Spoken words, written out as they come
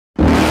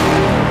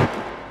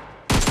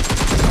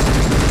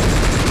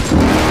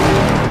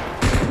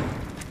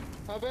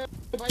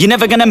You're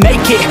never gonna make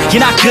it,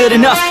 you're not good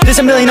enough.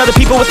 There's a million other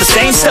people with the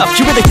same stuff.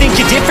 You really think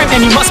you're different? Man,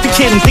 you must be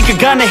kidding. Think you're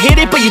gonna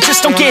hit it, but you just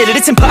don't get it.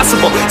 It's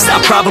impossible, it's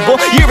not probable,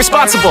 you're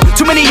irresponsible.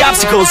 Too many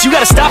obstacles, you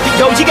gotta stop it,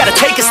 yo. You gotta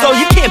take it slow,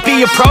 you can't be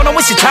a pro. Don't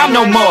waste your time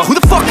no more. Who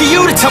the fuck are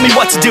you to tell me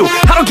what to do?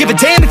 I don't give a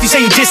damn if you say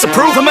you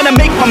disapprove. I'm gonna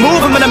make my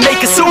move, I'm gonna make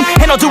it soon.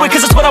 And I'll do it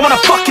cause it's what I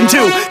wanna fucking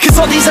do. Cause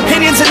all these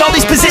opinions and all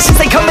these positions,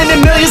 they come in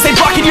millions, they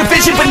blocking your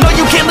vision. But no,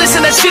 you can't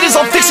listen, that shit is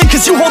all fiction.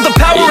 Cause you hold the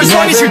power as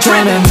long as you're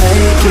dreaming.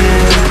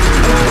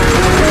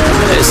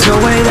 There's no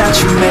way that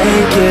you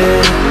make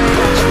it.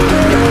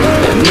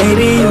 And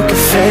maybe you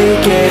can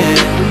fake it,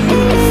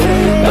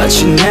 but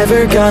you're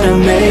never gonna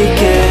make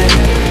it.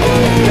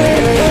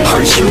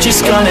 Aren't you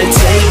just gonna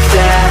take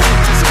that?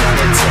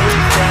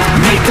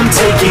 Make them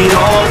take it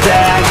all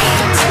back.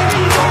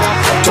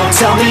 Don't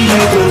tell me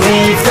you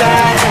believe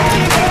that.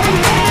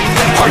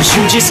 Aren't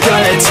you just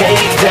gonna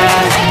take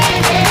that?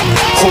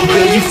 Or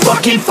will you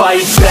fucking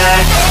fight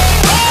back?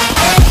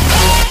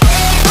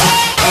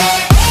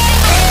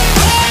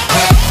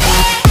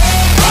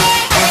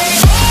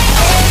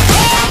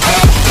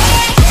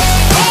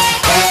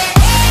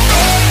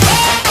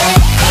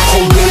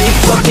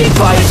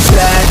 Fight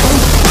back.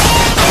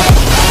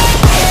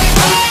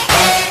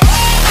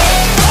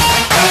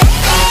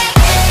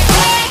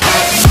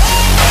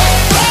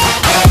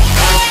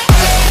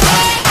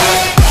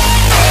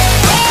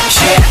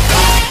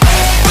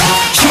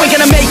 You ain't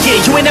gonna make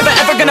it, you ain't never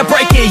ever gonna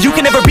break it. You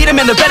can never beat them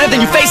and they're better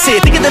than you face it.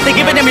 Thinking that they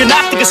give a damn, you're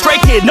not thinking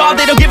straight, kid. No,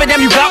 they don't give a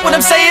damn, you got what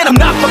I'm saying? I'm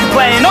not fucking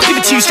playing, I'll give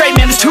it to you straight,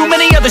 man. There's too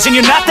many others and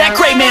you're not that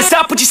great, man.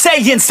 Stop what you're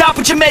saying, stop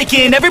what you're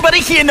making.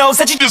 Everybody here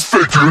knows that you just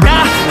faking.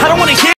 Nah, I don't wanna hear